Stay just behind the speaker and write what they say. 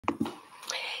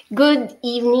Good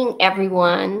evening,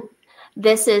 everyone.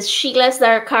 This is Sheila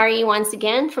Zarekari once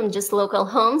again from Just Local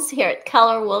Homes here at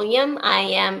Keller William. I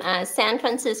am a San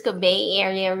Francisco Bay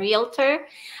Area realtor.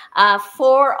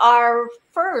 For our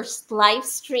first live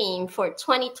stream for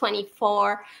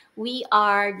 2024, we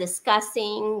are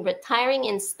discussing retiring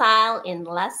in style in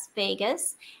Las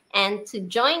Vegas. And to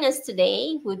join us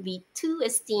today would be two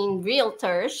esteemed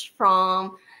realtors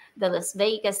from the Las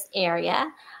Vegas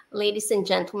area. Ladies and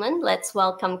gentlemen, let's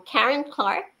welcome Karen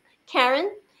Clark.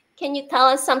 Karen, can you tell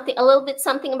us a little bit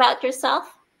something about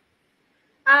yourself?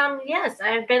 Yes,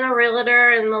 I've been a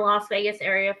realtor in the Las Vegas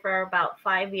area for about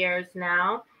 5 years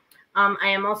now. I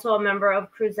am also a member of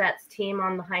Cruzette's team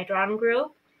on the Hydron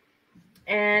group,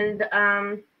 and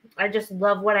I just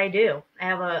love what I do. I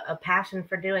have a passion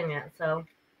for doing it, so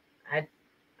I,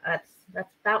 that's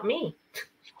about me.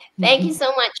 Thank you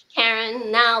so much,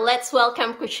 Karen. Now let's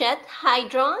welcome Kushette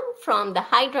Hydron from the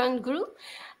Hydron group.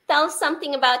 Tell us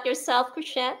something about yourself,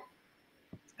 Kushette.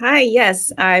 Hi,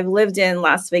 yes, I've lived in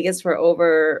Las Vegas for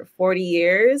over 40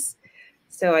 years.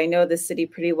 So I know the city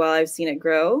pretty well. I've seen it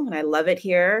grow and I love it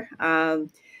here.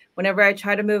 Whenever I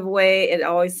try to move away, it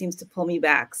always seems to pull me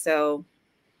back. So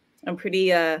I'm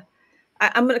pretty, I'm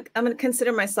gonna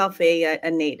consider myself a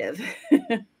native.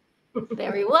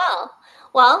 Very well.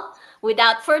 Well,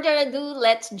 without further ado,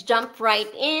 let's jump right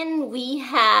in. We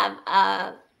have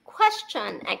a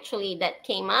question actually that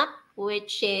came up,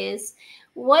 which is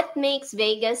what makes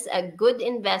Vegas a good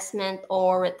investment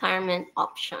or retirement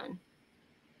option?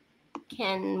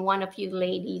 Can one of you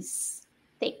ladies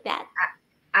take that?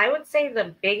 I would say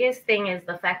the biggest thing is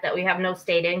the fact that we have no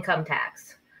state income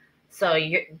tax. So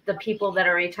the people that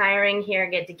are retiring here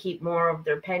get to keep more of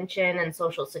their pension and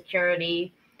Social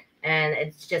Security, and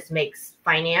it just makes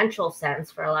financial sense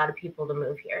for a lot of people to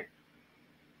move here.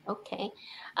 Okay.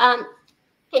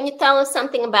 Can you tell us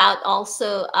something about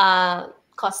also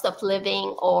cost of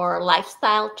living or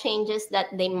lifestyle changes that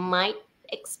they might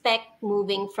expect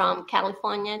moving from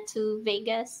California to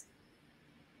Vegas?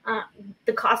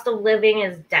 The cost of living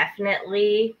is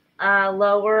definitely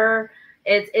lower.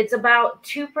 It's about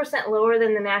 2% lower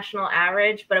than the national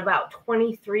average, but about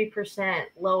 23%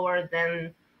 lower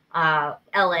than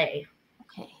LA.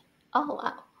 Okay. Oh,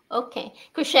 wow. Okay.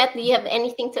 Kushette, do you have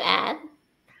anything to add?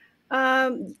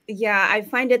 Yeah, I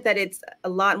find it that it's a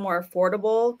lot more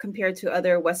affordable compared to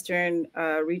other Western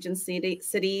region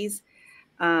cities.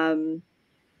 Yeah,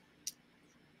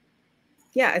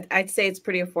 I'd say it's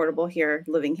pretty affordable here,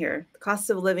 living here. The cost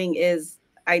of living is,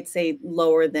 I'd say,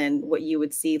 lower than what you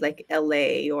would see like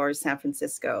LA or San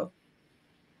Francisco.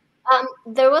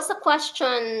 There was a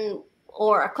question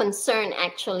or a concern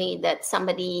actually that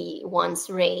somebody once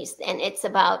raised, and it's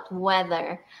about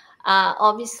weather.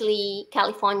 Obviously,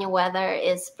 California weather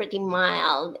is pretty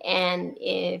mild, and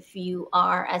if you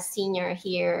are a senior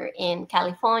here in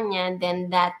California, then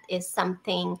that is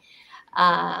something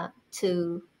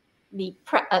to be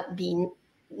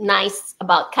nice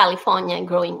about California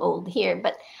growing old here.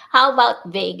 But how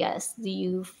about Vegas? Do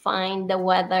you find the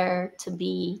weather to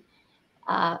be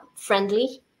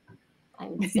friendly, I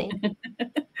would say?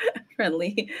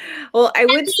 Friendly. Well, I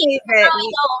would say that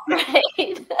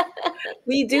Right?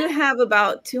 we do have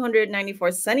about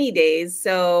 294 sunny days.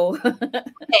 So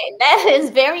Okay, that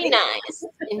is very nice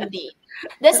indeed.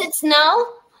 Does it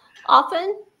snow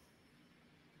often?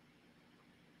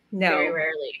 no. Very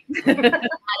rarely. Not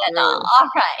at all. All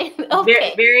right.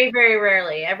 Okay. Very, very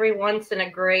rarely. Every once in a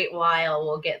great while,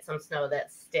 we'll get some snow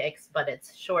that sticks, but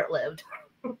it's short-lived.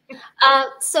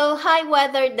 So high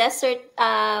weather desert,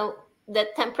 the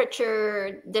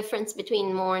temperature difference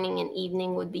between morning and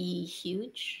evening would be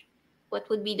huge. What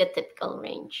would be the typical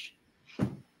range?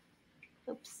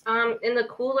 Oops. In the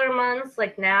cooler months,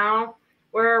 like now,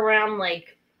 we're around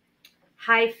like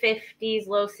high 50s,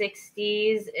 low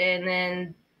 60s, and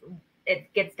then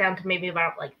it gets down to maybe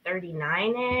about like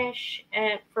 39-ish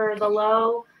for the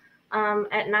low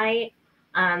at night.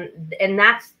 And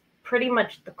that's pretty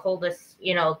much the coldest,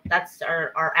 that's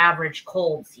our average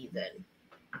cold season.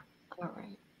 All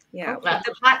right. Yeah. Okay.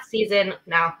 The hot season,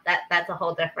 now that's a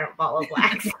whole different ball of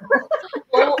wax.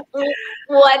 Well,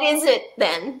 what is it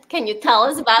then? Can you tell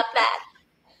us about that?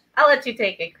 I'll let you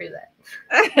take it, Cruzette.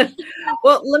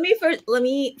 Well, let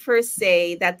me first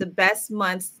say that the best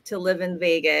months to live in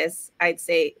Vegas, I'd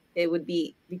say it would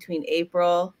be between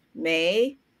April,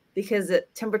 May, because the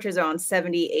temperatures are on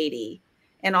 70, 80.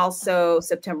 And also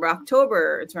September,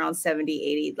 October, it's around 70,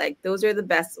 80. Like those are the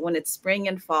best when it's spring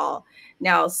and fall.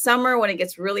 Now, summer, when it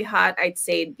gets really hot, I'd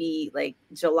say it'd be like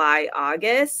July,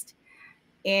 August.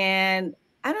 And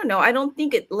I don't know. I don't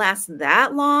think it lasts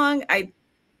that long. Like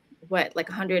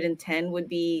 110 would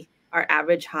be our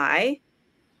average high.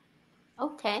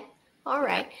 Okay. All Yeah.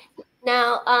 right.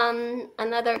 Now,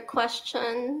 another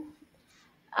question.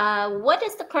 What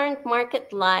is the current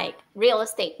market like, real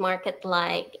estate market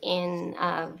like in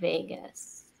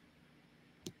Vegas?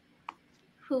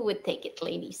 Who would take it,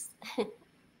 ladies?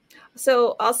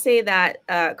 So I'll say that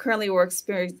currently we're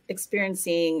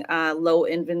experiencing low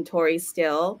inventory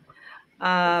still.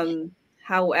 Okay.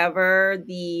 However,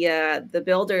 the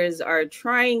builders are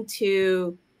trying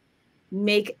to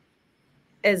make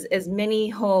as many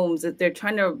homes that they're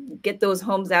trying to get those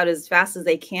homes out as fast as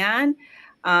they can.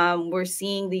 We're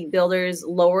seeing the builders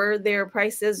lower their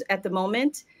prices at the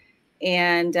moment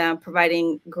and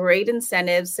providing great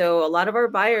incentives. So a lot of our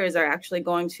buyers are actually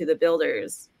going to the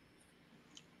builders.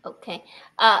 Okay.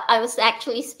 I was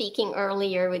actually speaking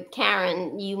earlier with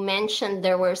Karen. You mentioned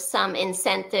there were some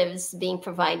incentives being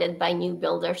provided by new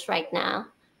builders right now.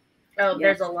 Oh,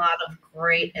 there's a Yes. lot of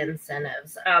great Mhm.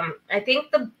 incentives. I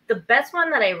think the best one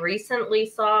that I recently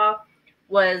saw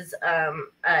was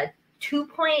a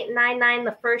 2.99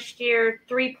 the first year,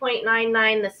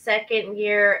 3.99 the second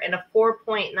year, and a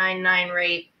 4.99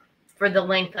 rate for the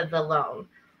length of the loan.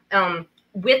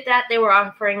 With that, they were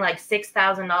offering like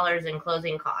 $6,000 in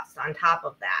closing costs on top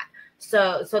of that.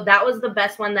 So that was the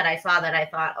best one that I saw that I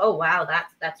thought, oh wow,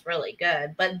 that's really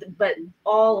good. But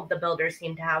all of the builders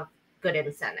seem to have good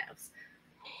incentives.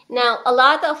 Now, a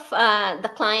lot of the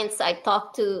clients I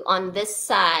talk to on this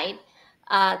side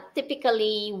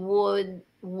typically would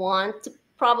want to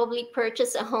probably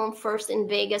purchase a home first in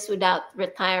Vegas without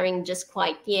retiring just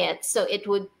quite yet. So it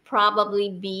would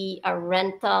probably be a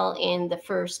rental in the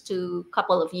first two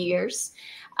couple of years.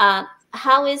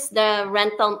 How is the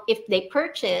rental, if they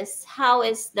purchase, how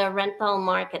is the rental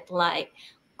market like?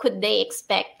 Could they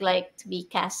expect like to be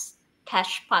cash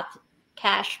pot,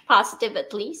 cash positive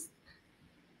at least?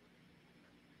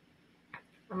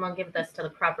 I'm gonna give this to the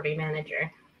property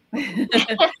manager.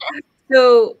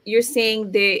 So you're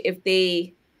saying if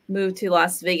they move to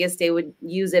Las Vegas, they would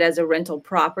use it as a rental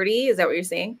property? Is that what you're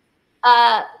saying?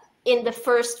 Uh, in the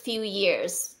first few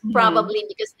years, Mhm. probably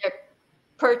because they're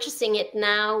purchasing it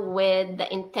now with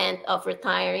the intent of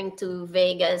retiring to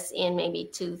Vegas in maybe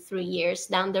 2, 3 years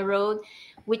down the road,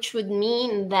 which would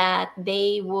mean that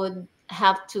they would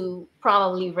have to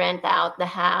probably rent out the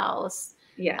house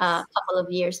a Yes. couple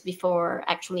of years before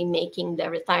actually making the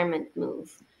retirement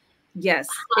move. Yes.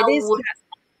 It How is. would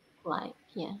like,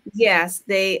 yeah. Yes,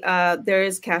 there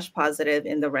is cash positive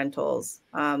in the rental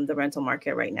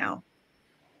market right now.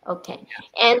 Okay.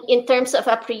 And in terms of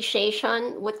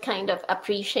appreciation, what kind of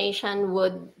appreciation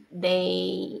would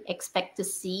they expect to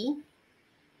see?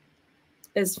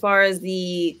 As far as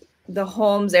the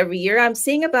homes every year, I'm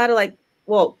seeing about it like,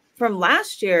 well, from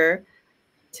last year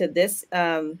to this,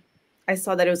 I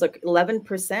saw that it was like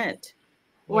 11%.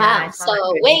 Yeah, I Wow. saw So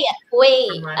that too way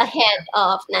from last ahead year.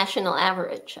 of national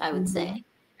average, I would say. Mhm.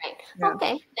 Right. Yeah.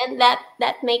 Okay. Then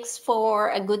that makes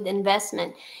for a good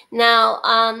investment. Now,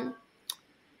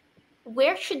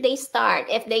 where should they start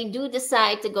if they do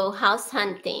decide to go house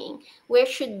hunting? Where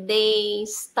should they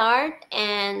start?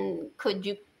 And could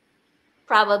you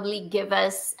probably give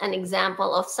us an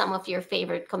example of some of your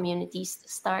favorite communities to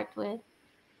start with?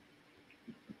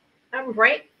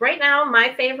 Right now,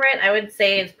 my favorite I would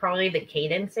say is probably the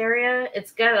Cadence area.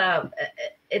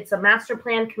 It's a master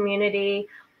plan community,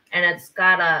 and it's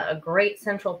got a great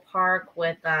central park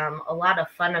with a lot of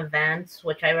fun events,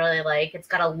 which I really like. It's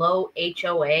got a low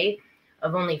HOA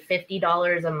of only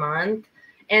 $50 a month,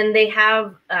 and they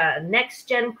have next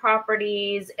gen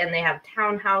properties, and they have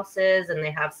townhouses, and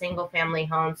they have single family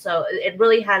homes. So it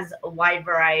really has a wide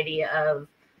variety of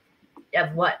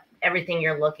what everything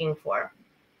you're looking for.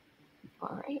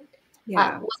 All right.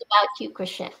 Yeah. What about you,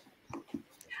 Christian?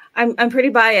 I'm pretty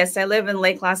biased. I live in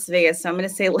Lake Las Vegas, so I'm going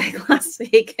to say Lake Las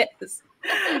Vegas.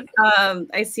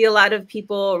 I see a lot of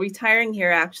people retiring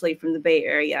here actually from the Bay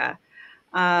Area.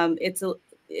 It's a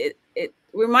it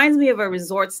reminds me of a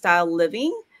resort style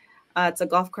living. It's a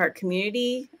golf cart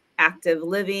community, active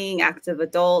living, active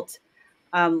adult,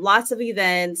 lots of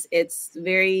events. It's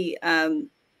very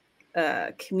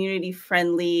community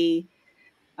friendly,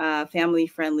 family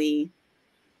friendly.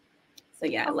 So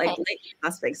yeah, Okay. like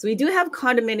Las Vegas. So we do have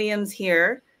condominiums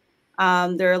here.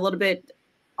 They're a little bit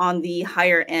on the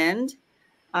higher end,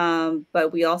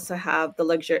 but we also have the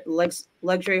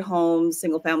luxury homes,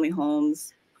 single family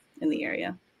homes in the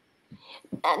area.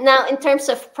 Now, in terms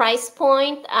of price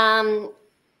point,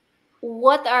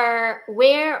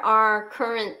 where are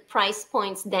current price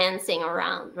points dancing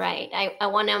around? Right. I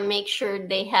want to make sure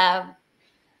they have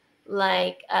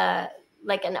like uh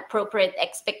like an appropriate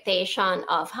expectation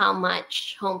of how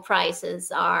much home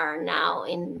prices are now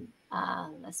in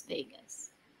Las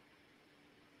Vegas.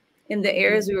 In the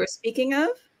areas we were speaking of?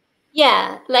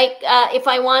 Yeah, like if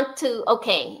I want to,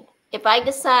 okay, if I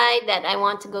decide that I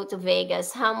want to go to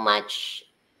Vegas, how much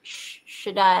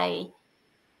should I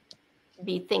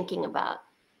be thinking about?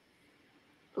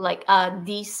 Like a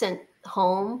decent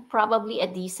home, probably a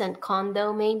decent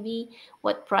condo, maybe.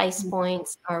 What price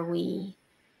points are we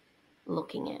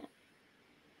looking at?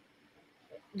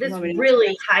 You This want me to answer really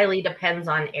that? highly depends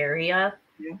on area.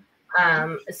 Yeah.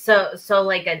 So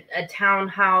like a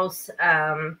townhouse,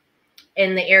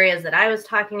 in the areas that I was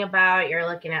talking about, you're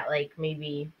looking at like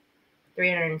maybe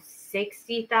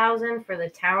 360,000 for the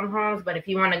townhomes. But if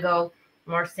you want to go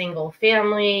more single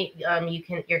family,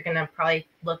 you're gonna probably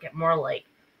look at more like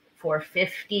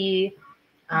 450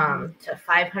 to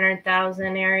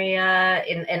 500,000 area,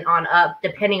 and on up,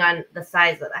 depending on the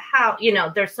size of the house.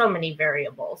 There's so many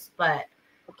variables, but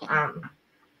Okay.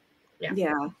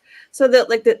 Yeah. So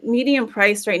the median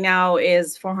price right now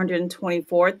is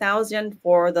 424,000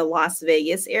 for the Las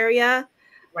Vegas area.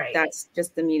 right. That's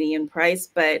just the median price.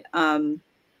 But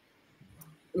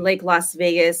Lake Las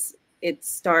Vegas, it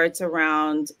starts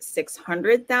around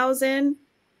 600,000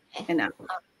 and up.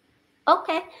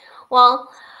 Okay. Well,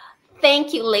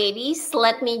 thank you, ladies.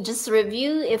 Let me just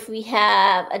review if we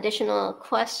have additional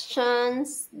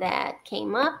questions that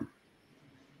came up.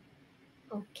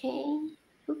 Okay.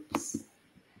 Oops.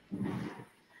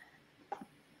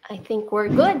 I think we're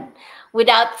good.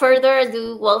 Without further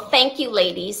ado, well, thank you,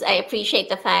 ladies. I appreciate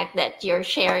the fact that you're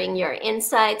sharing your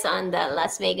insights on the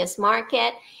Las Vegas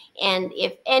market. And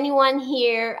if anyone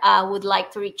here would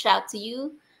like to reach out to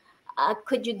you,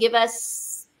 could you give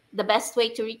us the best way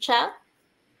to reach out?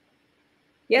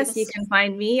 Yes, you can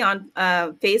find me on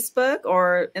Facebook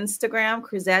or Instagram,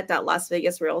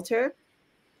 cruzette.lasvegasrealtor.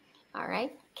 All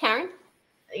right. Karen?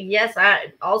 Yes,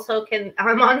 I also can.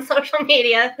 I'm on social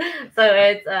media, so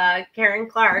it's Karen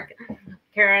Clark,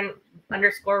 Karen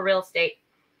 _real estate,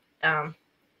 and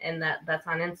that's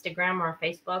on Instagram or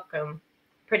Facebook.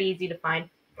 Pretty easy to find.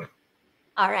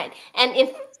 All right. And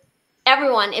if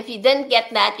everyone, if you didn't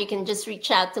get that, you can just reach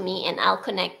out to me and I'll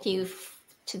connect you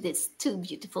to these two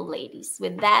beautiful ladies.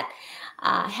 With that,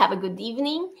 have a good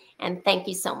evening and thank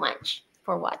you so much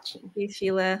for watching. Thank you,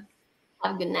 Sheila.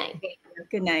 Have a good night.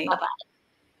 Good night. Bye-bye.